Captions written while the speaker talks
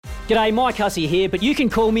G'day, Mike Hussey here, but you can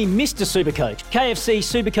call me Mr. Supercoach. KFC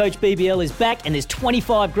Supercoach BBL is back and there's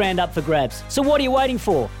 25 grand up for grabs. So what are you waiting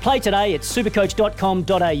for? Play today at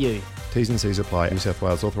supercoach.com.au. T's and C's apply. New South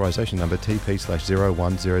Wales authorisation number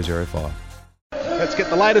TP/01005. Let's get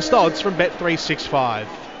the latest odds from Bet365.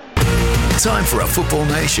 Time for a Football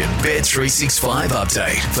Nation Bet365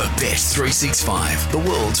 update for Bet365, the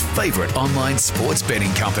world's favourite online sports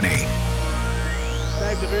betting company.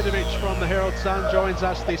 Dave Davutovic from the Herald Sun joins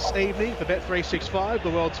us this evening for Bet365, the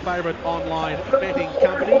world's favourite online betting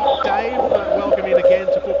company. Dave, welcome in again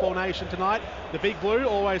to Football Nation tonight. The Big Blue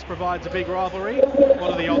always provides a big rivalry. What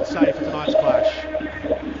are the odds say for tonight's clash?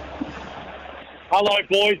 Hello,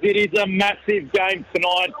 boys. It is a massive game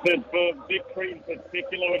tonight for Victory in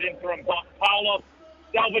particular with interim Carlos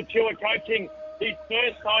Salvatore coaching his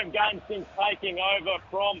first home game since taking over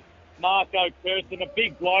from Marco Kirsten. A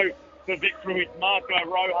big blow for Victory with Marco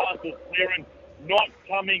Rojas' clearance not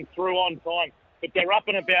coming through on time. But they're up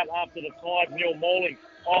and about after the 5-0 mauling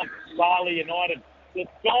of Bali United. The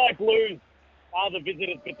Sky Blues are the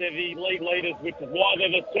visitors, but they're the league leaders, which is why they're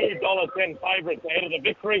the $2.10 favourites ahead of the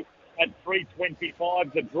Victory. At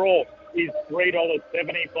 $3.25, the draw is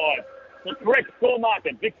 $3.75. The correct score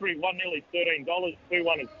market, Victory 1-0 is $13,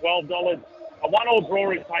 2-1 is $12. A 1-all draw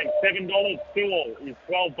is paying $7, 2-all is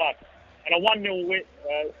 $12. And a 1-0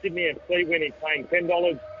 Sydney FC win is paying $10,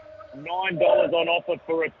 $9 on offer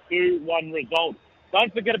for a 2-1 result.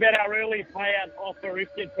 Don't forget about our early payout offer. If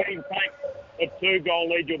your team takes a 2-goal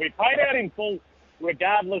lead, you'll be paid out in full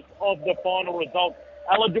regardless of the final result.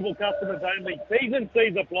 Eligible customers only. T's and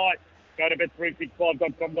C's apply. Go to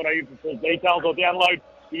bet365.com.au for full details or download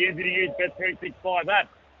the easy-to-use Bet365 app.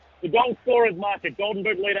 The goal scorers market. Golden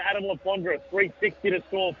Boot leader Adam LaFondra, $3.60 to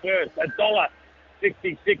score first.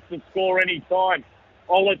 $1.66 to score any time.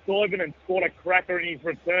 Ola Toivonen scored a cracker in his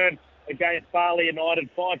return against Bali United.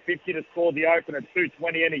 $5.50 to score the open at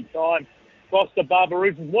 $2.20 any time. Costa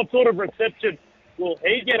Barbarouses, what sort of reception will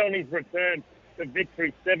he get on his return to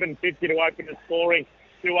Victory? $7.50 to open the scoring,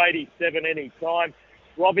 $2.87 any time.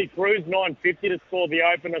 Robbie Cruz, $9.50 to score the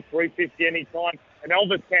opener, $3.50 any time. And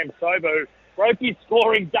Elvis Kamsoba, who broke his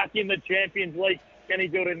scoring duck in the Champions League. Can he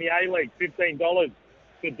do it in the A-League? $15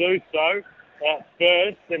 to do so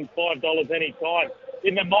first, and $5 any time.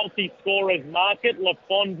 In the multi-scorers market,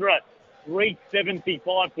 LaFondra,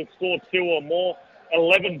 $3.75 to score 2 or more,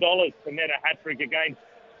 $11 to net a hat-trick against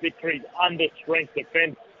Victory's under-strength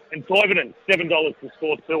defence. And Toivonen, $7 to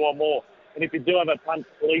score 2 or more. And if you do have a punt,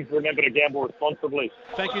 please remember to gamble responsibly.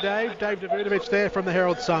 Thank you, Dave. Dave Davutovic there from the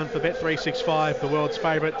Herald Sun for Bet365, the world's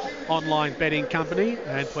favourite online betting company.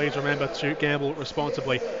 And please remember to gamble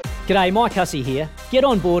responsibly. G'day, Mike Hussey here. Get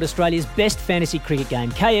on board Australia's best fantasy cricket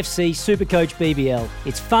game, KFC Supercoach BBL.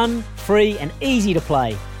 It's fun, free and easy to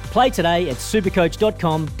play. Play today at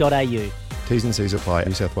supercoach.com.au. T's and C's apply.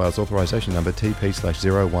 New South Wales authorisation number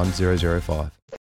TP/01005.